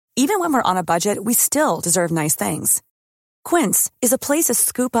Even when we're on a budget, we still deserve nice things. Quince is a place to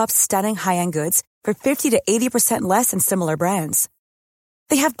scoop up stunning high-end goods for 50 to 80% less than similar brands.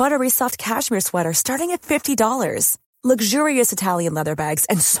 They have buttery soft cashmere sweaters starting at $50, luxurious Italian leather bags,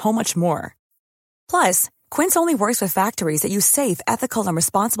 and so much more. Plus, Quince only works with factories that use safe, ethical, and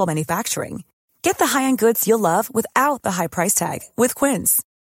responsible manufacturing. Get the high-end goods you'll love without the high price tag with Quince.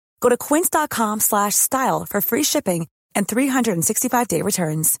 Go to quince.com/style for free shipping and 365-day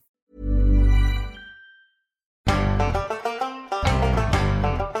returns.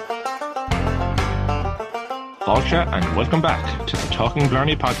 Fáilte, and welcome back to the Talking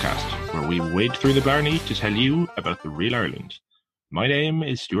Blarney podcast, where we wade through the Blarney to tell you about the real Ireland. My name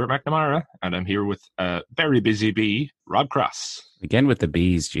is Stuart McNamara, and I'm here with a very busy bee, Rob Cross. Again with the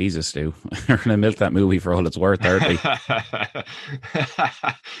bees, Jesus, Stu. We're going to milk that movie for all it's worth, aren't we?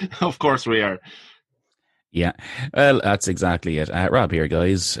 Of course we are. Yeah, well, that's exactly it. Rob here,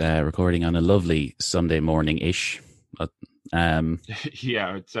 guys, recording on a lovely Sunday morning-ish.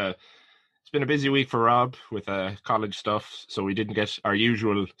 Yeah, it's been a busy week for Rob with college stuff, so we didn't get our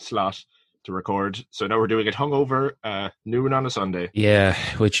usual slot to record. So now we're doing it hungover, noon on a Sunday. Yeah,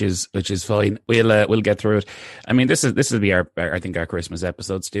 which is fine. We'll get through it. I mean, this will be our I think our Christmas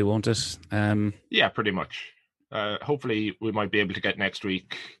episode, Stu, won't it? Yeah, pretty much. Hopefully we might be able to get next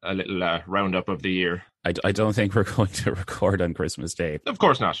week a little roundup of the year. I don't think we're going to record on Christmas Day. Of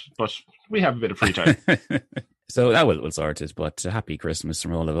course not, but we have a bit of free time. So that we'll sort it, but happy Christmas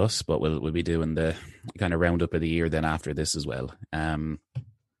from all of us. But we'll be doing the kind of roundup of the year then after this as well.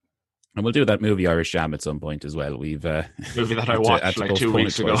 And we'll do that movie Irish Jam at some point as well. We've movie that I watched like 2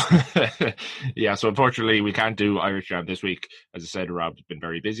 weeks ago. Yeah, so unfortunately we can't do Irish Jam this week. As I said, Rob's been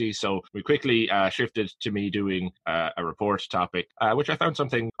very busy, so we quickly shifted to me doing a report topic, which I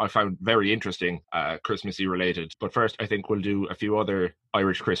found very interesting, Christmassy related. But first, I think we'll do a few other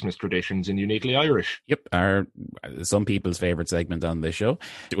Irish Christmas traditions and uniquely Irish. Yep, some people's favourite segment on this show,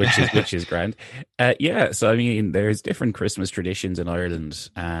 which is grand. Yeah, so I mean, there's different Christmas traditions in Ireland.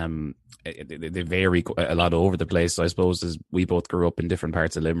 They vary a lot over the place. So I suppose as we both grew up in different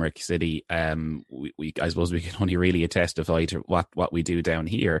parts of Limerick City, I suppose we can only really testify to what we do down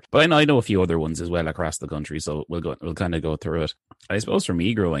here. But I know a few other ones as well across the country, so we'll kind of go through it. I suppose for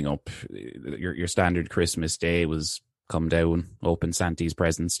me growing up, your standard Christmas day was come down, open Santa's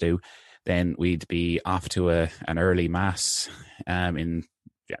presents too. Then we'd be off to an early mass in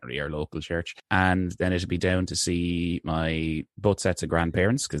generally our local church, and then it'd be down to see my both sets of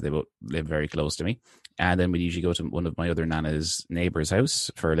grandparents because they both live very close to me, and then we'd usually go to one of my other nana's neighbour's house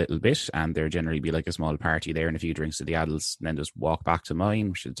for a little bit, and there'd generally be like a small party there and a few drinks to the adults, and then just walk back to mine,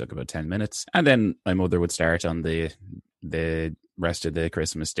 which took about 10 minutes, and then my mother would start on the rest of the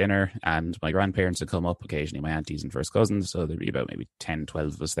Christmas dinner, and my grandparents would come up, occasionally my aunties and first cousins, so there'd be about maybe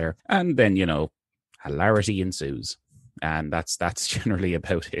 10-12 of us there, and then hilarity ensues. And that's generally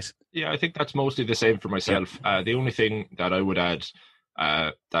about it. Yeah, I think that's mostly the same for myself. Yeah. The only thing that I would add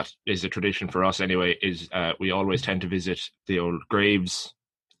that is a tradition for us anyway is we always tend to visit the old graves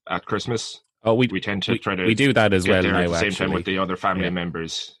at Christmas. Oh, we tend to try to we do that as well now, at the same actually. time with the other family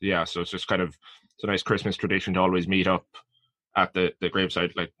members. Yeah, so it's just kind of it's a nice Christmas tradition to always meet up at the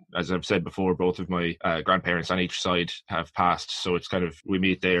graveside. Like as I've said before, both of my grandparents on each side have passed, so it's kind of we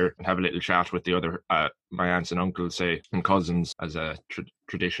meet there and have a little chat with the other my aunts and uncles, say, and cousins as a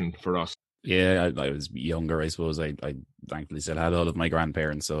tradition for us. Yeah, I was younger, I suppose. I thankfully still had all of my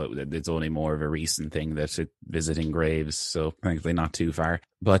grandparents, so it's only more of a recent thing that visiting graves, so thankfully not too far.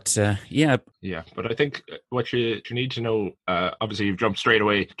 But yeah. But I think what you need to know, obviously you've jumped straight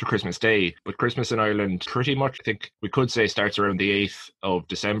away to Christmas Day, but Christmas in Ireland pretty much, I think we could say, starts around the 8th of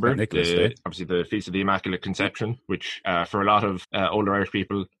December. Obviously the Feast of the Immaculate Conception, which for a lot of older Irish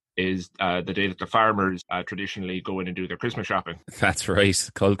people is the day that the farmers traditionally go in and do their Christmas shopping. That's right.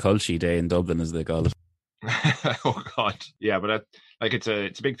 Culchie Day in Dublin, as they call it. Oh God, yeah, but it's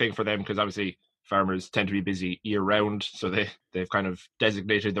a big thing for them because obviously farmers tend to be busy year round, so they've kind of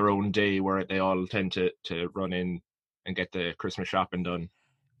designated their own day where they all tend to run in and get the Christmas shopping done.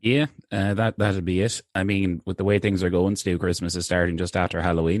 Yeah, that'd be it. I mean, with the way things are going, Stu, Christmas is starting just after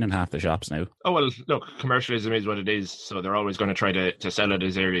Halloween in half the shops now. Oh, well, look, commercialism is what it is, so they're always going to try to sell it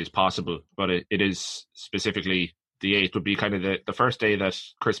as early as possible. But it is specifically the 8th would be kind of the first day that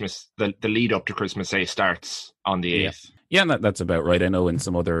Christmas, the lead up to Christmas Day starts on the 8th. Yeah, that's about right. I know in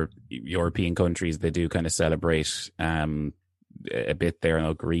some other European countries, they do kind of celebrate a bit there. I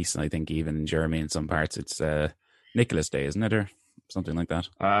know Greece, and I think even in Germany in some parts, it's Nicholas Day, isn't it? Or something like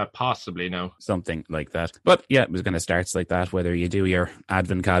that. Possibly, no. Something like that. But yeah, it was going to start like that, whether you do your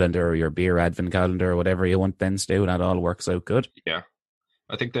advent calendar or your beer advent calendar or whatever you want then, Stu, that all works out good. Yeah.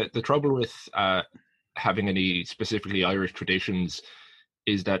 I think that the trouble with having any specifically Irish traditions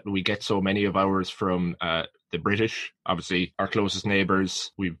is that we get so many of ours from the British, obviously our closest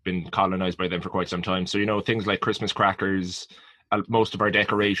neighbours. We've been colonised by them for quite some time. So, things like Christmas crackers, most of our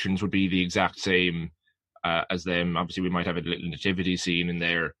decorations would be the exact same as them. Obviously, we might have a little nativity scene in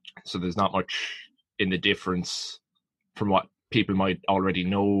there. So there's not much in the difference from what people might already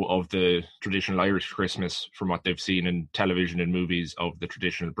know of the traditional Irish Christmas from what they've seen in television and movies of the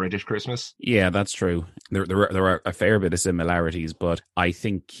traditional British Christmas. Yeah, that's true. There are a fair bit of similarities, but I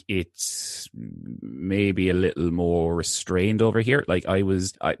think it's maybe a little more restrained over here. Like I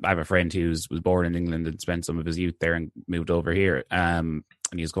have a friend who was born in England and spent some of his youth there and moved over here. And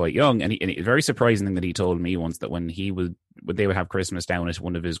he was quite young, and it's very surprising thing that he told me once that when they would have Christmas down at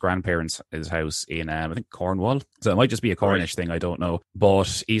one of his grandparents' house in I think Cornwall. So it might just be a Cornish thing, I don't know.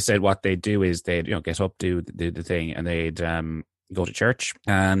 But he said what they'd do is they'd get up, do the thing, and they'd go to church,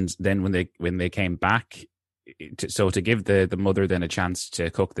 and then when they came back, to give the mother then a chance to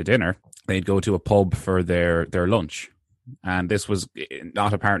cook the dinner, they'd go to a pub for their lunch. And this was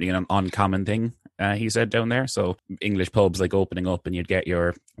not apparently an uncommon thing, he said, down there. So English pubs like opening up, and you'd get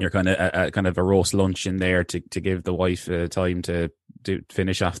your kind of a roast lunch in there to give the wife time to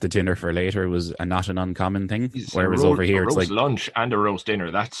finish off the dinner for later was not an uncommon thing. Whereas over here, it's like lunch and a roast dinner.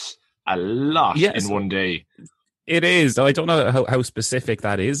 That's a lot in one day. It is. I don't know how specific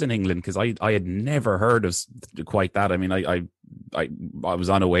that is in England, because I had never heard of quite that. I mean, I was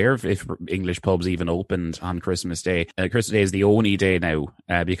unaware if English pubs even opened on Christmas Day. Christmas Day is the only day now,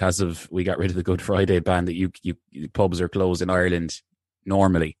 because we got rid of the Good Friday ban, that you pubs are closed in Ireland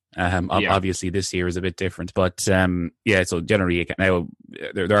normally. Obviously this year is a bit different, but so generally now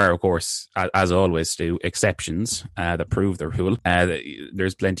there are, of course, as always, Stu, exceptions that prove the rule.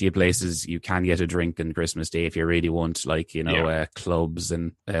 There's plenty of places you can get a drink on Christmas Day if you really want, like clubs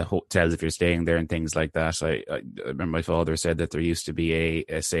and hotels if you're staying there and things like that. I remember my father said that there used to be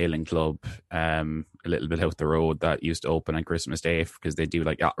a sailing club a little bit out the road that used to open on Christmas Day because they do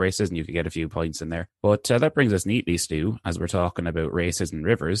like yacht races and you could get a few pints in there. But that brings us neatly, Stu, as we're talking about races and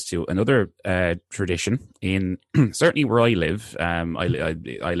rivers, to another tradition in certainly where I live. I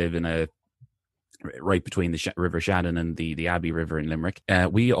live in right between the River Shannon and the Abbey River in Limerick.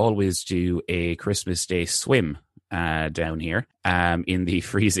 We always do a Christmas Day swim down here in the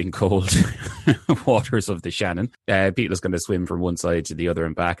freezing cold waters of the Shannon. People is going to swim from one side to the other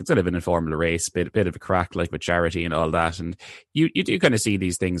and back. It's sort of an informal race, bit of a crack like with charity and all that. And you do kind of see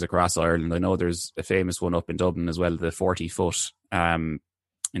these things across Ireland. I know there's a famous one up in Dublin as well, the 40 foot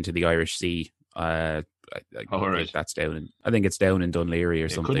into the Irish Sea. I think that's down I think it's down in Dunleary or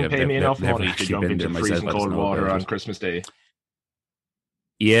something. Couldn't pay me enough money to jump into freezing cold water on Christmas Day.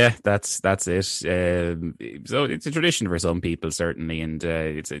 Yeah, that's it. So it's a tradition for some people, certainly, and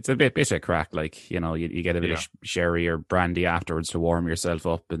it's a bit of crack. Like, you get a bit of sherry or brandy afterwards to warm yourself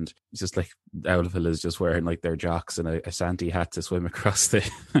up, and it's just like Outfall is just wearing like their jocks and a Santee hat to swim across the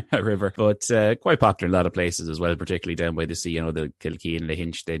river. But quite popular in a lot of places as well, particularly down by the sea. The Kilkee and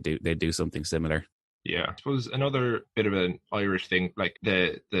Lahinch, they do something similar. Yeah, I suppose another bit of an Irish thing, like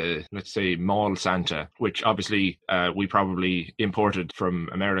the let's say Mall Santa, which obviously we probably imported from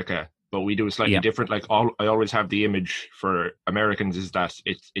America, but we do it slightly different. Like I always have the image for Americans is that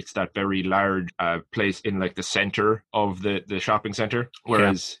it's that very large place in like the center of the shopping center,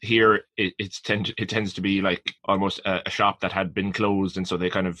 whereas here it tends to be like almost a shop that had been closed, and so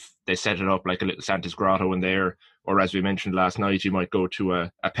they set it up like a little Santa's grotto in there. Or as we mentioned last night, you might go to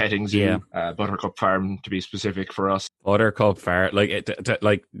a petting zoo, Buttercup Farm to be specific for us. Buttercup Farm,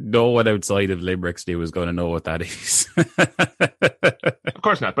 like no one outside of Limerick, Stu, is going to know what that is. Of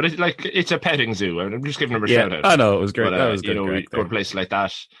course not, but it's a petting zoo. I'm just giving them a shout out. I know, it was great. But, that was good. You go to places like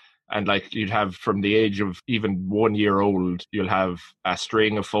that, and like you'd have from the age of even 1 year old, you'll have a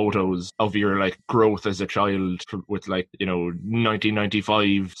string of photos of your like growth as a child with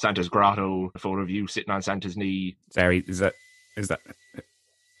 1995 Santa's grotto, a photo of you sitting on Santa's knee. Sorry, is that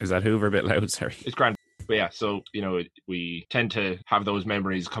Hoover a bit loud? Sorry, it's grand. But yeah, so we tend to have those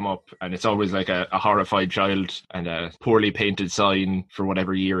memories come up, and it's always like a horrified child and a poorly painted sign for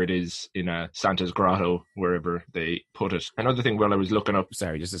whatever year it is in a Santa's grotto, wherever they put it. Another thing, while I was looking up,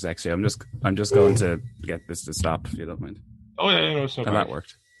 sorry, just a sec. I'm just going to get this to stop, if you don't mind. Oh yeah, no, it's not. And that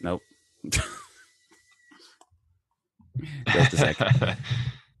worked. Nope. Just a sec.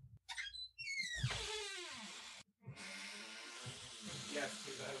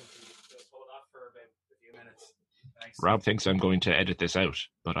 Rob thinks I'm going to edit this out,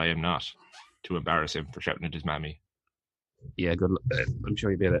 but I am not, to embarrass him for shouting at his mammy. Yeah, good. I'm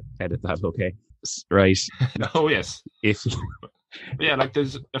sure you'll be able to edit that okay. Right. Oh, yes. If But yeah, like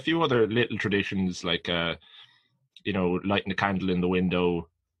there's a few other little traditions, like lighting a candle in the window,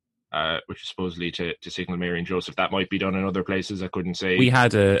 which is supposedly to signal Mary and Joseph. That might be done in other places. I couldn't say. We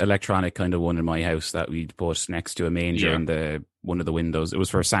had a electronic kind of one in my house that we'd put next to a manger in one of the windows. It was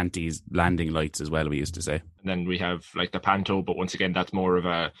for Santa's landing lights as well, we used to say. And then we have like the panto, but once again, that's more of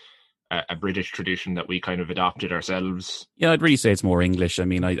a British tradition that we kind of adopted ourselves. Yeah, I'd really say it's more English. I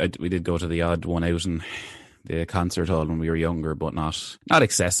mean, we did go to the odd one out in the concert hall when we were younger, but not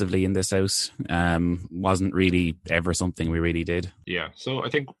excessively in this house. Wasn't really ever something we really did. Yeah, so I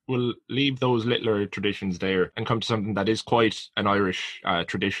think we'll leave those littler traditions there and come to something that is quite an Irish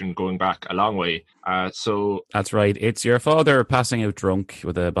tradition going back a long way. So that's right. It's your father passing out drunk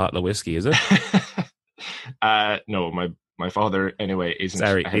with a bottle of whiskey, is it? No, my father, anyway, isn't.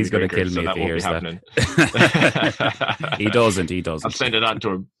 Sorry, he's going to kill me if he hears that. He doesn't. I'll send it on to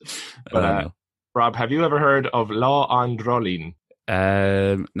him. But, Rob, have you ever heard of Lá an Drolín?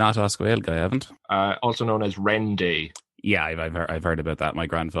 Not Oscailga, I haven't. Also known as Wren Day. Yeah, I've heard about that. My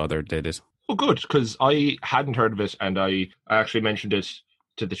grandfather did it. Oh, good, because I hadn't heard of it, and I actually mentioned it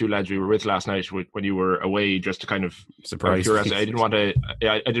to the two lads we were with last night when you were away, just to kind of surprise. I didn't want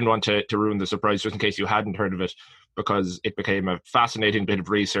to ruin the surprise, just in case you hadn't heard of it, because it became a fascinating bit of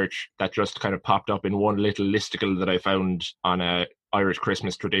research that just kind of popped up in one little listicle that I found on Irish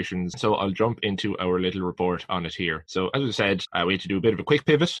Christmas traditions. So I'll jump into our little report on it here. So as I said, we had to do a bit of a quick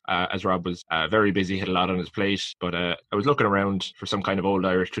pivot as Rob was very busy, had a lot on his plate, but I was looking around for some kind of old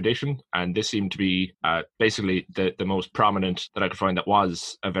Irish tradition, and this seemed to be basically the most prominent that I could find that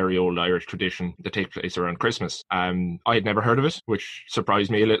was a very old Irish tradition that takes place around Christmas. I had never heard of it, which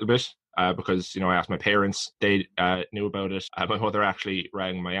surprised me a little bit. Because, I asked my parents, they knew about it. My mother actually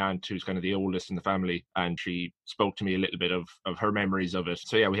rang my aunt, who's kind of the oldest in the family, and she spoke to me a little bit of her memories of it.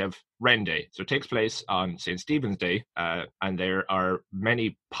 So yeah, we have Wren Day. So it takes place on St. Stephen's Day, and there are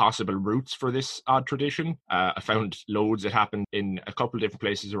many possible routes for this odd tradition. I found loads that happened in a couple of different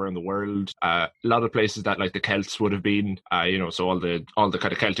places around the world. A lot of places that like the Celts would have been, so all the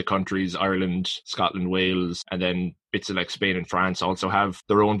kind of Celtic countries, Ireland, Scotland, Wales, and then bits of like Spain and France also have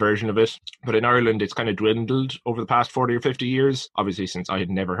their own version of it. But in Ireland, it's kind of dwindled over the past 40 or 50 years, obviously since I had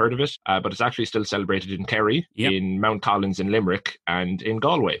never heard of it. But it's actually still celebrated in Kerry, in Mount Collins in Limerick, and in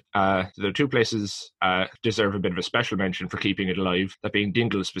Galway. There are two places deserve a bit of a special mention for keeping it alive, that being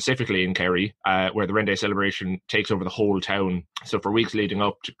Dingle specifically in Kerry, where the Wren Day celebration takes over the whole town. So for weeks leading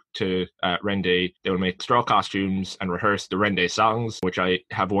up to Wren Day, they will make straw costumes and rehearse the Wren Day songs, which I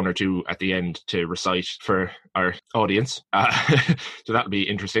have one or two at the end to recite for our audience. So that'll be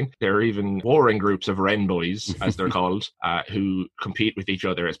interesting. There are even warring groups of Wren boys, as they're called, who compete with each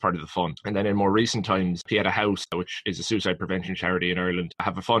other as part of the fun. And then in more recent times, Pieta House, which is a suicide prevention charity in Ireland,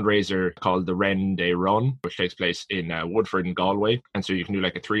 have a fundraiser called the Wren Day Run, which takes place in Woodford in Galway. And so you can do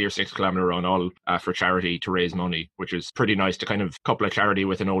like a 3 or 6 kilometre run, all for charity to raise money, which is pretty nice to kind of couple a charity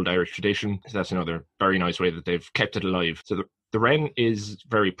with an old Irish tradition. So that's another very nice way that they've kept it alive. So the wren is a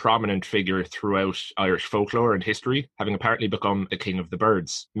very prominent figure throughout Irish folklore and history, having apparently become the king of the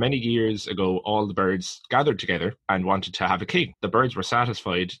birds. Many years ago, all the birds gathered together and wanted to have a king. The birds were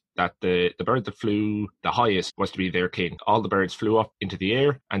satisfied that the bird that flew the highest was to be their king. All the birds flew up into the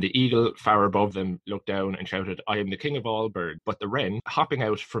air, and the eagle far above them looked down and shouted, "I am the king of all birds." But the wren, hopping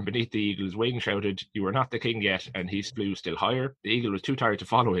out from beneath the eagle's wing, shouted, "You are not the king yet," and he flew still higher. The eagle was too tired to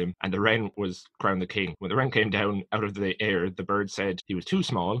follow him, and the wren was crowned the king. When the wren came down out of the air, the bird said he was too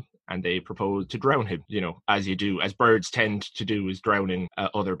small, and they proposed to drown him, as you do, as birds tend to do, is drowning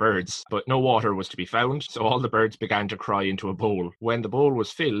other birds. But no water was to be found, so all the birds began to cry into a bowl. When the bowl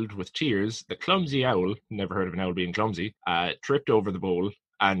was filled with tears, the clumsy owl, never heard of an owl being clumsy, tripped over the bowl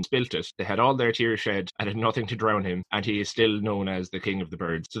and spilt it. They had all their tears shed and had nothing to drown him, and he is still known as the king of the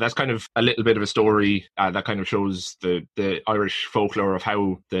birds. So that's kind of a little bit of a story that kind of shows the Irish folklore of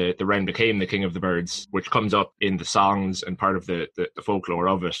how the wren became the king of the birds, which comes up in the songs and part of the folklore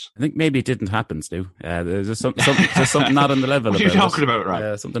of it. I think maybe it didn't happen, Stu. There's something not on the level. What are you talking about,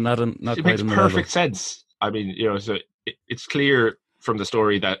 right? Something not quite on the level. It makes perfect sense. I mean, so it's clear from the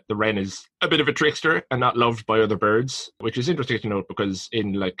story that the wren is a bit of a trickster and not loved by other birds, which is interesting to note because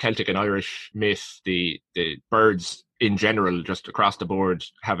in like Celtic and Irish myth, the birds in general, just across the board,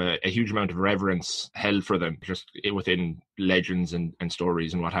 have a huge amount of reverence held for them, just within legends and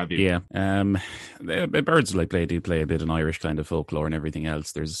stories and what have you. Yeah. Birds like do play a bit in Irish kind of folklore and everything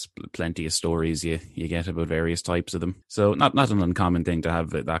else. There's plenty of stories you get about various types of them. So not an uncommon thing to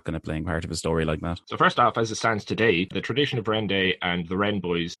have that kind of playing part of a story like that. So first off, as it stands today, the tradition of Wren Day and the Wren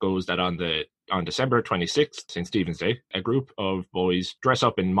Boys goes that on December 26th, St. Stephen's Day, a group of boys dress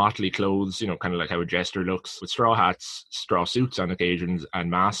up in motley clothes, kind of like how a jester looks, with straw hats, straw suits on occasions, and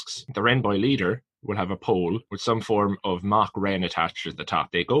masks. The Wren Boy leader will have a pole with some form of mock wren attached at the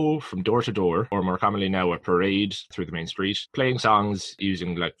top. They go from door to door, or more commonly now a parade through the main street, playing songs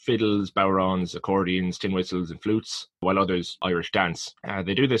using like fiddles, bowrons, accordions, tin whistles and flutes, while others Irish dance.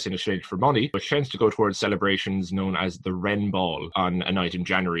 They do this in exchange for money, which tends to go towards celebrations known as the Wren Ball on a night in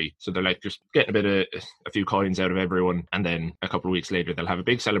January. So they're like just getting a few coins out of everyone, and then a couple of weeks later they'll have a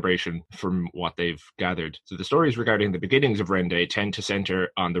big celebration from what they've gathered. So the stories regarding the beginnings of Wren Day tend to centre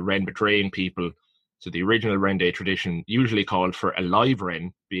on the wren betraying people. So the original Wren Day tradition usually called for a live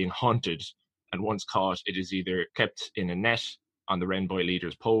wren being hunted, and once caught, it is either kept in a net on the Wren Boy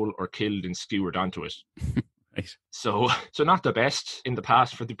leader's pole or killed and skewered onto it. Right. So not the best in the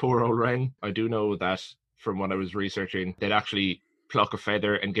past for the poor old wren. I do know that from what I was researching, they'd actually pluck a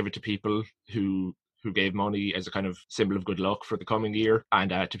feather and give it to people who gave money as a kind of symbol of good luck for the coming year.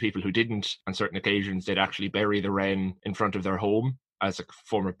 And to people who didn't, on certain occasions, they'd actually bury the wren in front of their home as a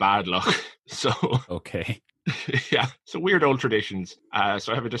form of bad luck. So okay. Yeah, so weird old traditions.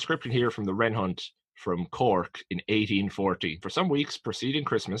 So I have a description here from the Wren Hunt from Cork in 1840. For some weeks preceding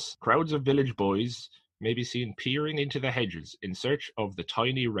Christmas, crowds of village boys may be seen peering into the hedges in search of the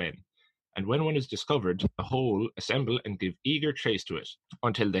tiny wren. And when one is discovered, the whole assemble and give eager chase to it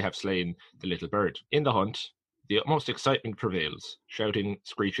until they have slain the little bird. In the hunt, the utmost excitement prevails, shouting,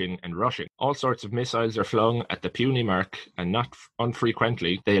 screeching, and rushing. All sorts of missiles are flung at the puny mark, and not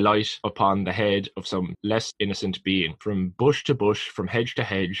unfrequently they light upon the head of some less innocent being. From bush to bush, from hedge to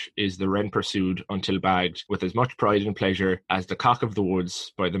hedge, is the wren pursued until bagged with as much pride and pleasure as the cock of the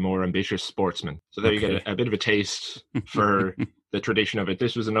woods by the more ambitious sportsman. So there you get a bit of a taste for the tradition of it.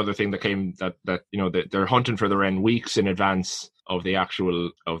 This was another thing that came that they're hunting for the wren weeks in advance of the actual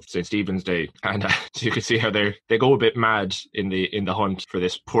of St. Stephen's Day, and so you can see how they go a bit mad in the hunt for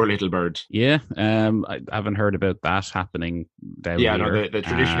this poor little bird. Yeah, I haven't heard about that happening down here. No, the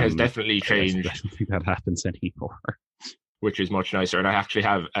tradition has definitely changed. I don't think that happens anymore, which is much nicer. And I actually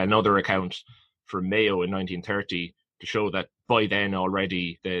have another account from Mayo in 1930 to show that by then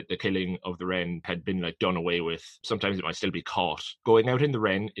already the killing of the wren had been done away with. Sometimes it might still be caught. Going out in the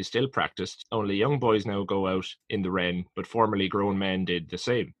wren is still practiced. Only young boys now go out in the wren, but formerly grown men did the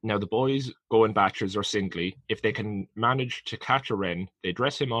same. Now the boys go in batches or singly. If they can manage to catch a wren, they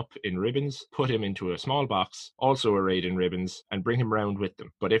dress him up in ribbons, put him into a small box, also arrayed in ribbons, and bring him round with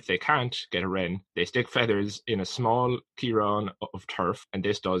them. But if they can't get a wren, they stick feathers in a small kieran of turf, and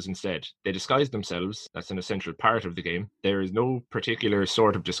this does instead. They disguise themselves. That's an essential part of the game. There is no particular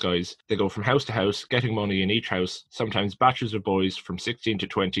sort of disguise. They go from house to house, getting money in each house, sometimes batches of boys from 16 to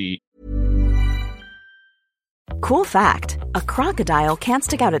 20. Cool fact, a crocodile can't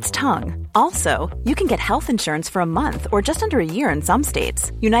stick out its tongue. Also, you can get health insurance for a month or just under a year in some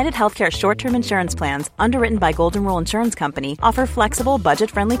states. United Healthcare short-term insurance plans, underwritten by Golden Rule Insurance Company, offer flexible,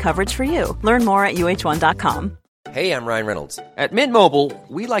 budget-friendly coverage for you. Learn more at uh1.com. Hey, I'm Ryan Reynolds. At Mint Mobile,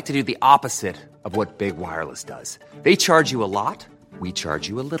 we like to do the opposite of what Big Wireless does. They charge you a lot, we charge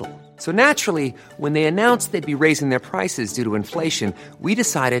you a little. So naturally, when they announced they'd be raising their prices due to inflation, we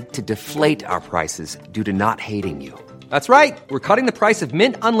decided to deflate our prices due to not hating you. That's right. We're cutting the price of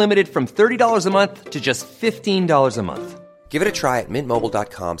Mint Unlimited from $30 a month to just $15 a month. Give it a try at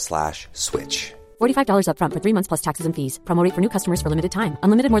mintmobile.com/switch. $45 up front for 3 months plus taxes and fees. Promo rate for new customers for limited time.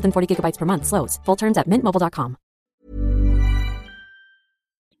 Unlimited more than 40 gigabytes per month. Slows full terms at mintmobile.com.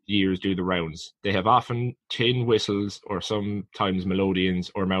 Years do the rounds. They have often tin whistles or sometimes melodeons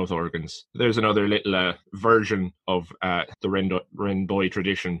or mouth organs. There's another little version of the Wren Boy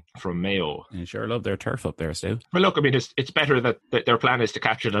tradition from Mayo. I sure love their turf up there, Stu. Well, look, I mean, it's better that their plan is to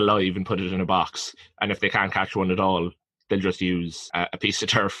catch it alive and put it in a box. And if they can't catch one at all, they'll just use a piece of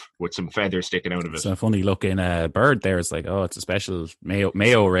turf with some feathers sticking out of it. It's a funny looking bird there. It's like, oh, it's a special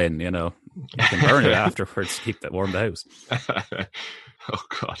Mayo wren, You can burn it afterwards to keep that warm the house. Oh,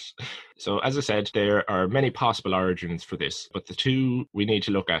 God. So, as I said, there are many possible origins for this, but the two we need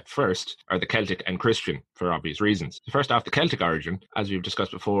to look at first are the Celtic and Christian, for obvious reasons. First off, the Celtic origin, as we've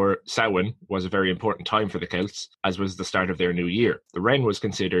discussed before, Samhain was a very important time for the Celts, as was the start of their new year. The wren was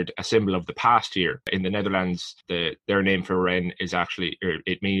considered a symbol of the past year. In the Netherlands, their name for wren is actually,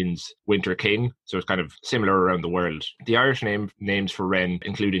 it means winter king, so it's kind of similar around the world. The Irish names for wren,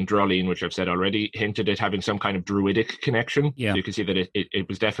 including Drolleen, which I've said already, hinted at having some kind of druidic connection. Yeah. So you can see that it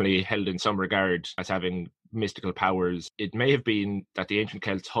was definitely held in some regard as having mystical powers. It may have been that the ancient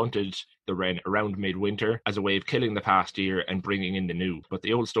Celts hunted the wren around midwinter as a way of killing the past year and bringing in the new. But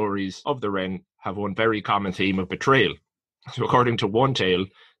the old stories of the wren have one very common theme of betrayal. So according to one tale,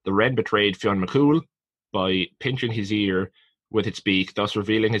 the wren betrayed Fionn McCool by pinching his ear with its beak, thus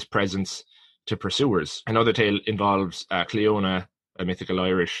revealing his presence to pursuers. Another tale involves Cleona, a mythical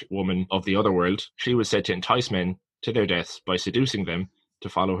Irish woman of the other world. She was said to entice men to their deaths by seducing them to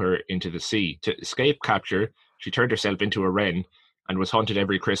follow her into the sea. To escape capture, she turned herself into a wren and was hunted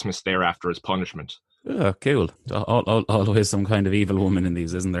every Christmas thereafter as punishment. Oh, cool. Always some kind of evil woman in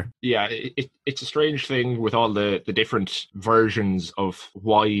these, isn't there? Yeah, it's a strange thing with all the different versions of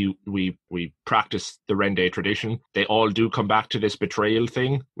why we practice the Wren Day tradition. They all do come back to this betrayal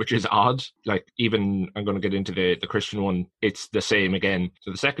thing, which is odd. Like, even, I'm going to get into the Christian one, it's the same again. So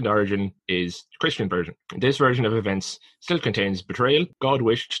the second origin is the Christian version. This version of events still contains betrayal. God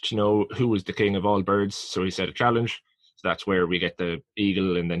wished to know who was the king of all birds, so he set a challenge. That's where we get the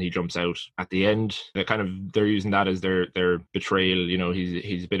eagle, and then he jumps out at the end. They're using that as their betrayal. You know,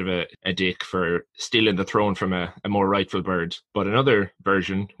 he's a bit of a dick for stealing the throne from a more rightful bird. But another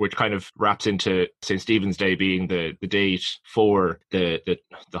version, which kind of wraps into St. Stephen's Day being the date for the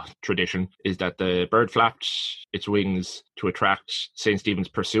tradition, is that the bird flapped its wings to attract St. Stephen's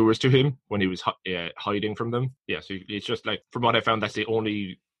pursuers to him when he was hiding from them. Yeah, so it's just like, from what I found, that's the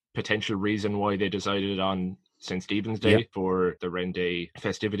only potential reason why they decided on St. Stephen's Day for the Wren Day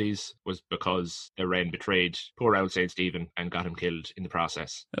festivities, was because the wren betrayed poor old St. Stephen and got him killed in the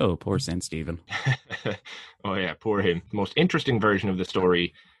process. Oh, poor St. Stephen. Oh yeah, poor him. The most interesting version of the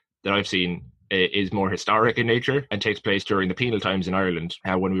story that I've seen is more historic in nature and takes place during the penal times in Ireland,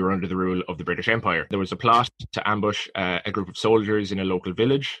 when we were under the rule of the British Empire. There was a plot to ambush a group of soldiers in a local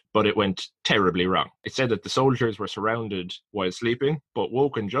village, but it went terribly wrong. It said that the soldiers were surrounded while sleeping, but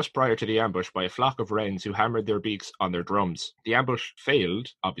woken just prior to the ambush by a flock of wrens who hammered their beaks on their drums. The ambush failed,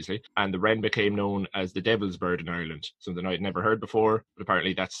 obviously, and the wren became known as the Devil's Bird in Ireland, something I'd never heard before, but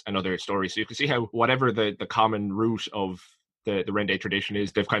apparently that's another story. So you can see how whatever the common root of the Wren Day tradition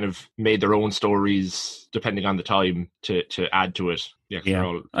is, they've kind of made their own stories depending on the time to add to it.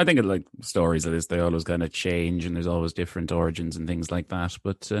 Yeah. I think like stories of this, they always kind of change, and there's always different origins and things like that.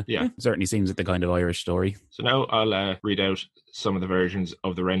 But it certainly seems like the kind of Irish story. So now I'll read out some of the versions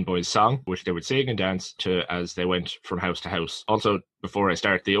of the Wren Boys song, which they would sing and dance to as they went from house to house. Also, before I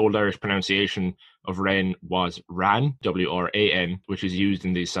start, the old Irish pronunciation of wren was Ran, W-R-A-N, which is used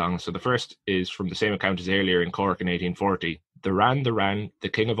in these songs. So the first is from the same account as earlier in Cork in 1840. The ran, the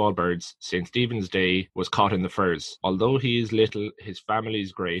king of all birds, St. Stephen's Day was caught in the furs. Although he is little, his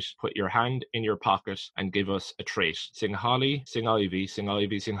family's great. Put your hand in your pocket and give us a trait. Sing holly, sing ivy, sing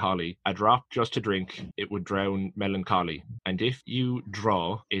ivy, sing holly. A drop just to drink, it would drown melancholy. And if you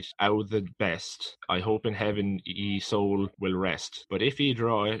draw it out the best, I hope in heaven ye soul will rest. But if ye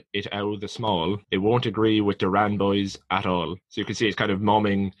draw it out the small, it won't agree with the Ran boys at all. So you can see it's kind of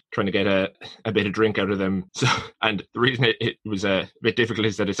mumming, trying to get a bit of drink out of them. So, and the reason it was a bit difficult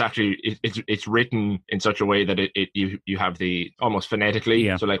is that it's actually it's written in such a way that you have the almost phonetically.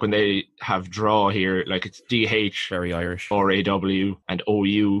 Yeah. So like when they have draw here, like it's DH, very Irish, RAW, and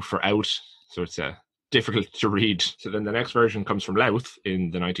OU for out. So it's difficult to read. So then the next version comes from Louth in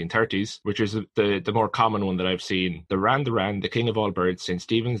the 1930s, which is the more common one that I've seen. The ran, the king of all birds, St.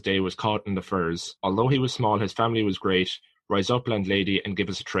 Stephen's Day was caught in the furs. Although he was small, his family was great. Rise up, landlady, and give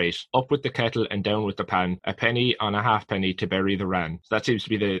us a trait. Up with the kettle and down with the pan. A penny on a halfpenny to bury the ran. So that seems to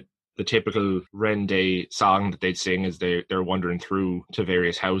be the typical Wren Day song that they'd sing as they're wandering through to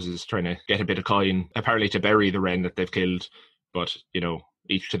various houses trying to get a bit of coin, apparently to bury the wren that they've killed. But, you know,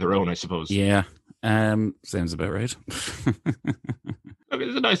 each to their own, I suppose. Yeah, sounds about right. Okay,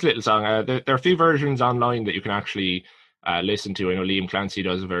 it's a nice little song. There are a few versions online that you can actually listen to. I know Liam Clancy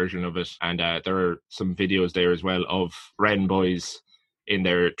does a version of it, and there are some videos there as well of Wren boys in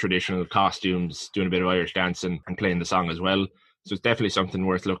their traditional costumes doing a bit of Irish dancing and playing the song as well. So it's definitely something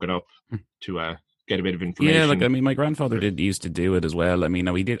worth looking up to get a bit of information. Yeah, like, I mean, my grandfather used to do it as well. I mean,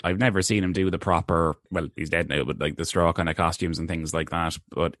 I've never seen him do the proper, well, he's dead now, but like the straw kind of costumes and things like that.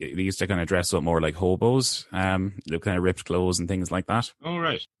 But he used to kind of dress up more like hobos, the kind of ripped clothes and things like that. Oh,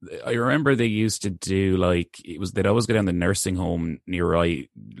 right. I remember they used to do like, they'd always go down the nursing home near where I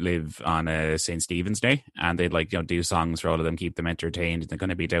live on St. Stephen's Day, and they'd like, do songs for all of them, keep them entertained. They're going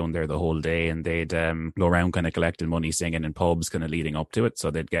to be down there the whole day, and they'd go around kind of collecting money, singing in pubs kind of leading up to it.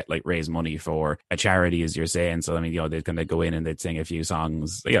 So they'd get like raise money for a charity, as you're saying. So I mean, they'd kind of go in and they'd sing a few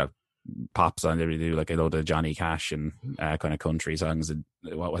songs, pops on. They do like a load of Johnny Cash and kind of country songs and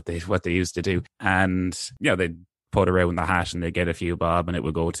what they used to do. And they'd put around the hat and they'd get a few bob, and it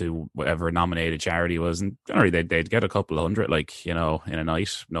would go to whatever nominated charity was. And generally they'd get a couple of hundred, like, in a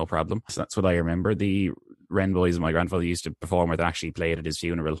night, no problem. So that's what I remember. The Wren Boys, my grandfather used to perform with, actually played at his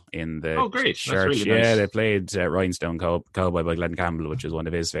funeral in the church. That's really nice. Yeah, they played Rhinestone Cowboy by Glenn Campbell, which is one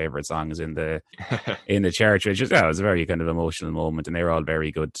of his favourite songs in the in the church, which is, it was a very kind of emotional moment, and they were all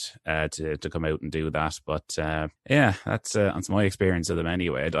very good to come out and do that. But that's my experience of them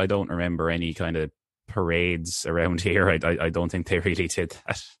anyway. I don't remember any kind of parades around here. I don't think they really did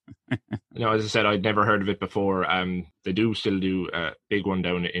that. No, as I said, I'd never heard of it before. They do still do a big one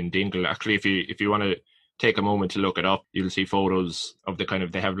down in Dingle. Actually, if you want to take a moment to look it up, you'll see photos of the kind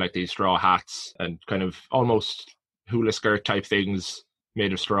of, they have like these straw hats and kind of almost hula skirt type things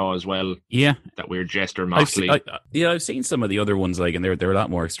made of straw as well. Yeah, that weird jester motley. I've seen some of the other ones, like, and they're a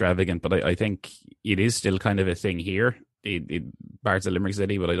lot more extravagant, but I think it is still kind of a thing here. Parts of Limerick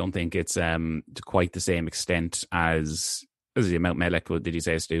City, but I don't think it's to quite the same extent as Mount Mellick. What did you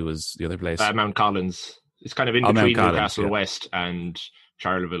say, Stu, was the other place? Mount Collins. It's kind of in between Newcastle West and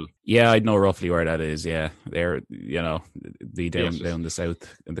Charleville. Yeah, I'd know roughly where that is. Yeah, they're down the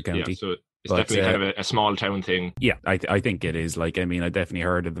south in the county. Yeah, so it's definitely kind of a small town thing. Yeah, I think it is. Like, I mean, I definitely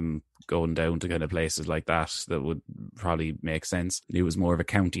heard of them going down to kind of places like that would probably make sense. It was more of a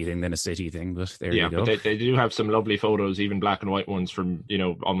county thing than a city thing, but there you go. But they do have some lovely photos, even black and white ones from,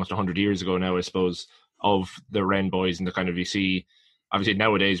 almost 100 years ago now, I suppose, of the Wren Boys, and the kind of, you see, obviously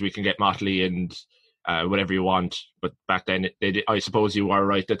nowadays we can get motley and whatever you want, but back then I suppose you are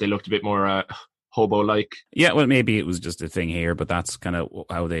right that they looked a bit more hobo-like. Yeah, well, maybe it was just a thing here, but that's kind of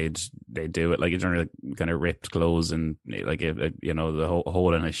how they'd do it. Like, it's generally kind of ripped clothes and like the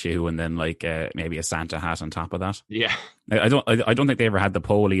hole in a shoe, and then like maybe a Santa hat on top of that. Yeah, I don't think they ever had the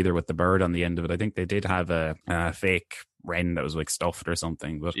pole either with the bird on the end of it. I think they did have a fake wren that was like stuffed or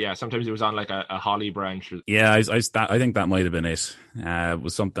something, but yeah, sometimes it was on like a holly branch. Yeah, I think that might have been it.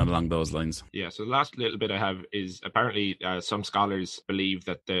 Was something along those lines. Yeah, so the last little bit I have is apparently some scholars believe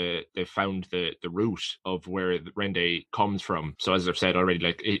that they found the root of where the Wren Day comes from. So as I've said already,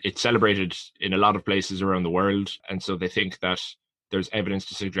 like it's celebrated in a lot of places around the world, and so they think that there's evidence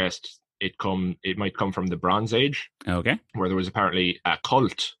to suggest it might come from the Bronze Age. Okay, where there was apparently a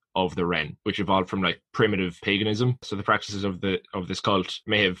cult of the wren, which evolved from like primitive paganism. So the practices of this cult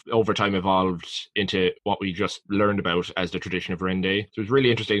may have over time evolved into what we just learned about as the tradition of Wren Day. So it's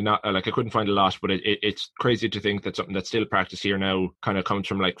really interesting. Not like I couldn't find a lot, but it's crazy to think that something that's still practiced here now kind of comes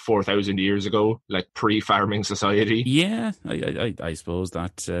from like 4,000 years ago, like pre-farming society. Yeah, I suppose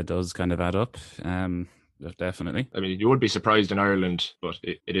that does kind of add up. Definitely. I mean, you would be surprised in Ireland, but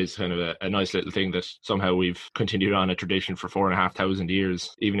it is kind of a nice little thing that somehow we've continued on a tradition for 4,500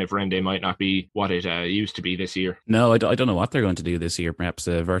 years, even if Wren Day might not be what it used to be this year. No, I don't know what they're going to do this year. Perhaps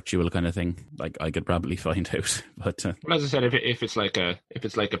a virtual kind of thing. Like, I could probably find out. But well, as I said, if it's like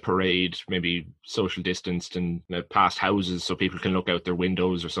a parade, maybe social distanced and past houses so people can look out their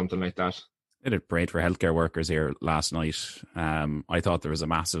windows or something like that. I did a parade for healthcare workers here last night. I thought there was a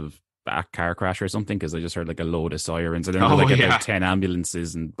massive back car crash or something, because I just heard like a load of sirens, and there were about 10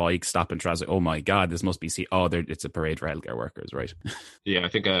 ambulances and bikes stopping traffic. Oh my god, this must be it's a parade for healthcare workers, right? Yeah, I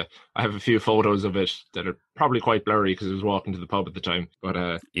think I have a few photos of it that are probably quite blurry because I was walking to the pub at the time, but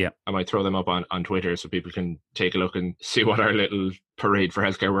I might throw them up on Twitter so people can take a look and see what our little parade for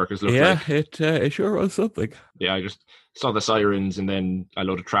healthcare workers looks like. Yeah, it sure was something. Yeah, I just saw the sirens and then a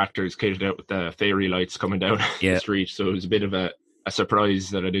load of tractors kitted out with the fairy lights coming down the street, so it was a bit of a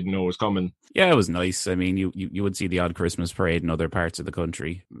surprise that I didn't know was coming. Yeah, it was nice. I mean, you would see the odd Christmas parade in other parts of the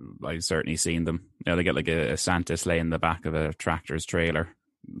country. I've certainly seen them. They get like a Santa sleigh in the back of a tractor's trailer,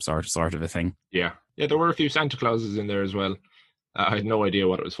 sort of a thing. Yeah, there were a few Santa Clauses in there as well. I had no idea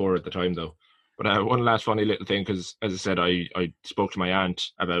what it was for at the time, though. But one last funny little thing, because as I said, I spoke to my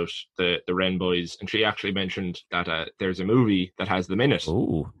aunt about the Wren Boys, and she actually mentioned that there's a movie that has them in it.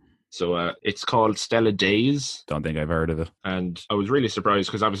 Ooh. So it's called Stella Days. Don't think I've heard of it. And I was really surprised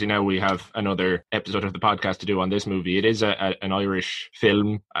because obviously now we have another episode of the podcast to do on this movie. It is an Irish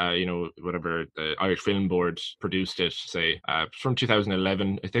film, whatever the Irish Film Board produced it, say, from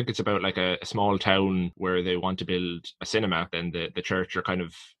 2011. I think it's about like a small town where they want to build a cinema. Then the church are kind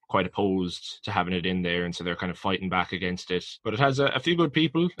of quite opposed to having it in there, and so they're kind of fighting back against it. But it has a few good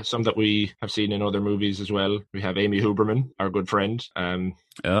people, some that we have seen in other movies as well. We have Amy Huberman, our good friend.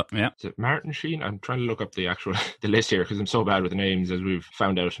 Oh, yeah. Is it Martin Sheen? I'm trying to look up the list here because I'm so bad with the names, as we've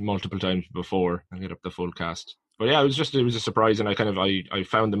found out multiple times before. I'll get up the full cast. But yeah, it was a surprise, and I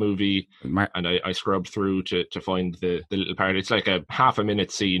found the movie and I scrubbed through to find the little part. It's like a half a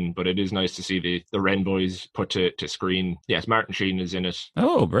minute scene, but it is nice to see the Wren boys put to screen. Yes, Martin Sheen is in it.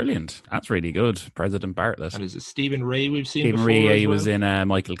 Oh, brilliant! That's really good. President Bartlett. And is it Stephen Ray we've seen Stephen before? Ray, he was in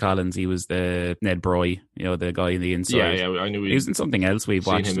Michael Collins. He was the Ned Broy, the guy in the Inside. Yeah, I knew he was in something else we've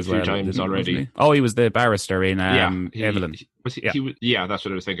watched him as a few well. times already. Oh, he was the barrister in Evelyn. Yeah, that's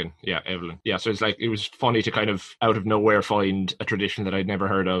what I was thinking. Yeah, Evelyn. Yeah, so it's like it was funny to kind of out of nowhere find a tradition that I'd never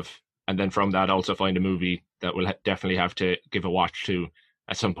heard of, and then from that also find a movie that we'll definitely have to give a watch to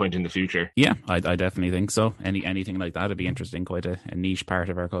at some point in the future. Yeah, I definitely think so. Anything like that would be interesting, quite a niche part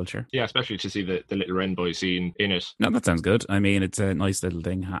of our culture. Yeah, especially to see the little Wren boy scene in it. No, that sounds good. I mean, it's a nice little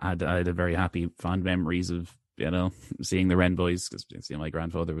thing. I had a very happy, fond memories of seeing the Wren boys, because my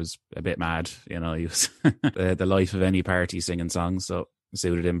grandfather was a bit mad. He was the life of any party singing songs, so it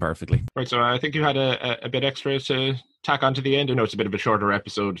suited him perfectly. Right, so I think you had a bit extra to tack on to the end. I know it's a bit of a shorter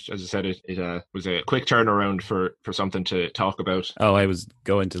episode. As I said, it was a quick turnaround for something to talk about. Oh, I was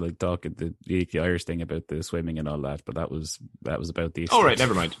going to talk at the Irish thing about the swimming and all that, but that was about the all right,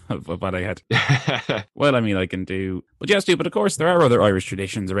 never mind of what I had. Well, I mean, I can do, but of course there are other Irish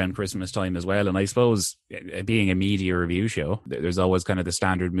traditions around Christmas time as well, and I suppose being a media review show, there's always kind of the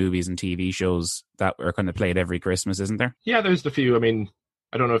standard movies and TV shows that are kind of played every Christmas, isn't there? Yeah, there's the few. I mean,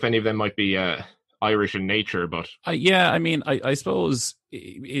 I don't know if any of them might be Irish in nature, but I suppose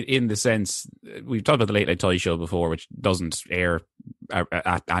in the sense we've talked about the Late Night Toy Show before, which doesn't air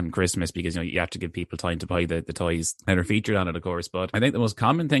on Christmas because you have to give people time to buy the toys that are featured on it, of course. But I think the most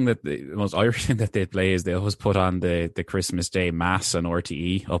common thing the most Irish thing that they play is they always put on the Christmas Day Mass on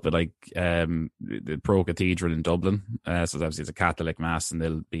RTE up at the Pro Cathedral in Dublin. So obviously it's a Catholic Mass, and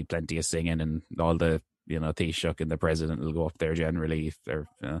there'll be plenty of singing, and all the Taoiseach and the president will go up there generally if they're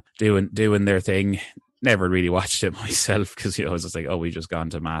doing their thing. Never really watched it myself because I was just like, we just gone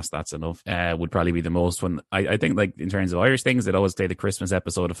to Mass, that's enough. Would probably be the most one. I think in terms of Irish things, they'd always play the Christmas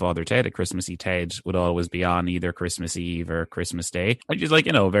episode of Father Ted. A Christmassy Ted would always be on either Christmas Eve or Christmas Day, which is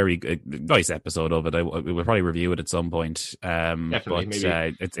a very nice episode of it. We will probably review it at some point. Definitely,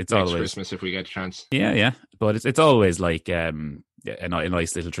 maybe it's always Christmas if we get a chance. Yeah, but it's always a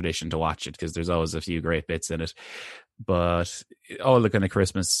nice little tradition to watch it because there's always a few great bits in it. But all the kind of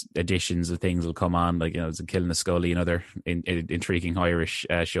Christmas editions of things will come on, it's a Killing a Scully, another intriguing Irish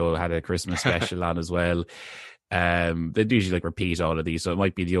show, had a Christmas special on as well. They'd usually repeat all of these, so it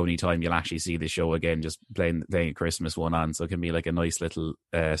might be the only time you'll actually see the show again, just playing a Christmas one on. So it can be a nice little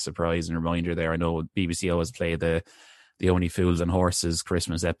surprise and reminder there. I know BBC always play the Only Fools and Horses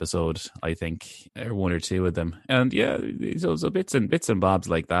Christmas episode, I think, or one or two of them. And yeah, so bits and bobs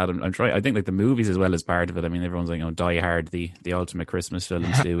like that. I'm trying. I think the movies as well as part of it. I mean, everyone's Die Hard, the ultimate Christmas film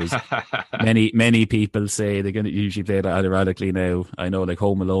too. Is many people say they're going to usually play it ironically now. I know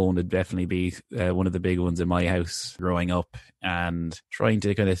Home Alone would definitely be one of the big ones in my house growing up, and trying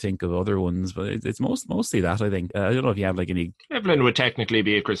to kind of think of other ones, but it's mostly that, I think. I don't know if you have any. Evelyn would technically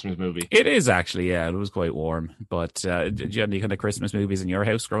be a Christmas movie. It is actually, yeah. It was quite warm, but. Did you have any kind of Christmas movies in your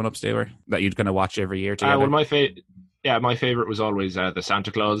house growing up, Stuart, that you'd kind of watch every year together? Well, my favorite was always the Santa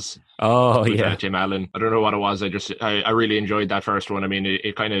Claus. Oh, yeah. Tim Allen. I don't know what it was. I really enjoyed that first one. I mean,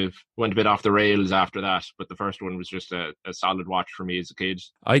 it kind of went a bit off the rails after that, but the first one was just a solid watch for me as a kid.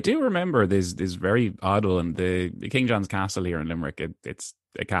 I do remember this very odd one, the King John's Castle here in Limerick. It's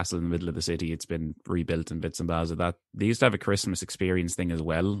a castle in the middle of the city. It's been rebuilt in bits and bobs of that. They used to have a Christmas experience thing as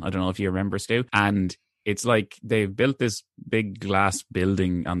well. I don't know if you remember, Stu. And it's they've built this big glass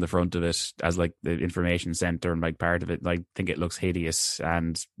building on the front of it as the information center, and part of it, I think it looks hideous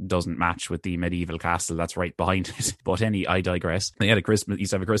and doesn't match with the medieval castle that's right behind it. But I digress. They had used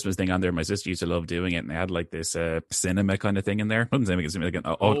to have a Christmas thing on there. My sister used to love doing it, and they had this cinema kind of thing in there. I wouldn't say it was like an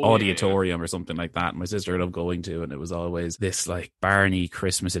auditorium or something like that. And my sister loved going to, and it was always this Barney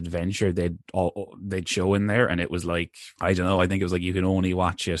Christmas adventure they'd show in there, and it was I don't know. I think it was you can only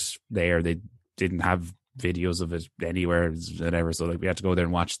watch it there. They didn't have videos of it anywhere, whatever. So we had to go there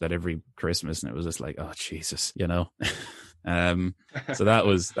and watch that every Christmas, and it was just oh Jesus, So that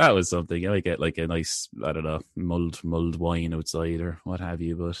was something. I get like a nice, I don't know, mulled wine outside or what have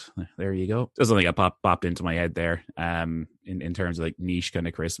you. But there you go. Just something that popped into my head there. In terms of like niche kind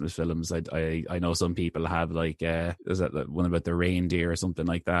of Christmas films, I know some people have like is that one about the reindeer or something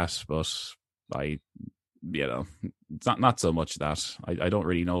like that, but it's not so much that. I don't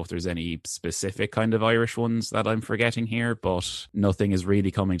really know if there's any specific kind of Irish ones that I'm forgetting here, but nothing is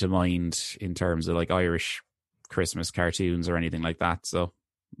really coming to mind in terms of like Irish Christmas cartoons or anything like that. So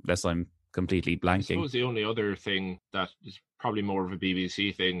unless I'm completely blanking. I suppose the only other thing that is probably more of a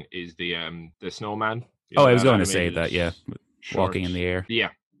BBC thing is the snowman. I was going to say that, yeah. Walking in the air. Yeah,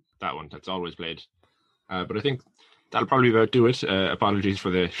 that one. That's always played. But I think that'll probably about do it. Apologies for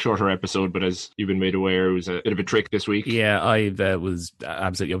the shorter episode, but as you've been made aware, it was a bit of a trick this week. Yeah, I was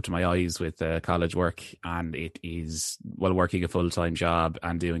absolutely up to my eyes with college work, and it is, working a full-time job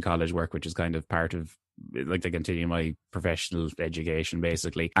and doing college work, which is kind of part of, like, to continue my professional education,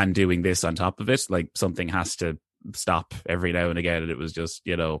 basically, and doing this on top of it, like, something has to stop every now and again, and it was just,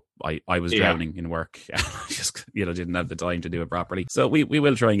 I was drowning in work. Just didn't have the time to do it properly, so we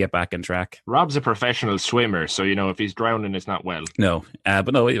will try and get back on track. Rob's a professional swimmer, so if he's drowning, it's not well. No,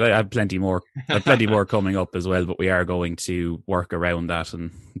 but no, I have plenty more coming up as well, but we are going to work around that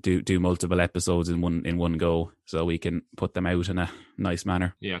and do multiple episodes in one go, so we can put them out in a nice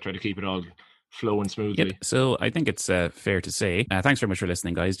manner. Try to keep it all flowing smoothly. Yep. So I think it's fair to say, thanks very much for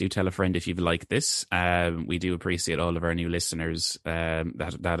listening, guys. Do tell a friend if you've liked this. We do appreciate all of our new listeners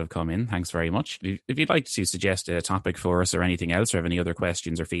that have come in. Thanks very much. If you'd like to suggest a topic for us or anything else, or have any other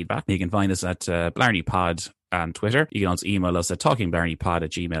questions or feedback, you can find us at Blarney Pod on Twitter. You can also email us at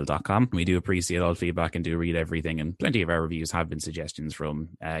talkingblarneypod@gmail.com. We do appreciate all feedback and do read everything, and plenty of our reviews have been suggestions from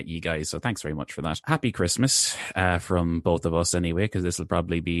you guys, so thanks very much for that. Happy Christmas from both of us anyway, because this will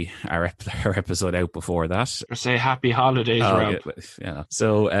probably be our episode out before that. Or say happy holidays, Rob. Yeah.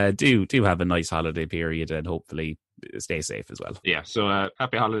 So do have a nice holiday period, and hopefully stay safe as well. Yeah, so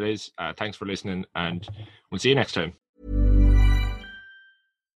happy holidays. Thanks for listening, and we'll see you next time.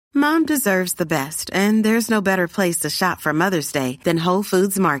 Mom deserves the best, and there's no better place to shop for Mother's Day than Whole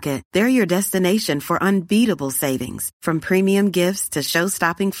Foods Market. They're your destination for unbeatable savings, from premium gifts to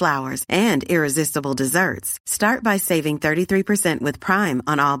show-stopping flowers and irresistible desserts. Start by saving 33% with Prime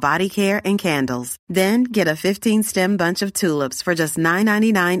on all body care and candles. Then get a 15-stem bunch of tulips for just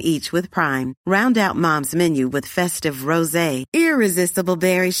 $9.99 each with Prime. Round out Mom's menu with festive rosé, irresistible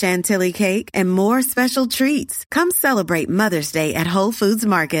berry chantilly cake, and more special treats. Come celebrate Mother's Day at Whole Foods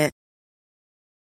Market.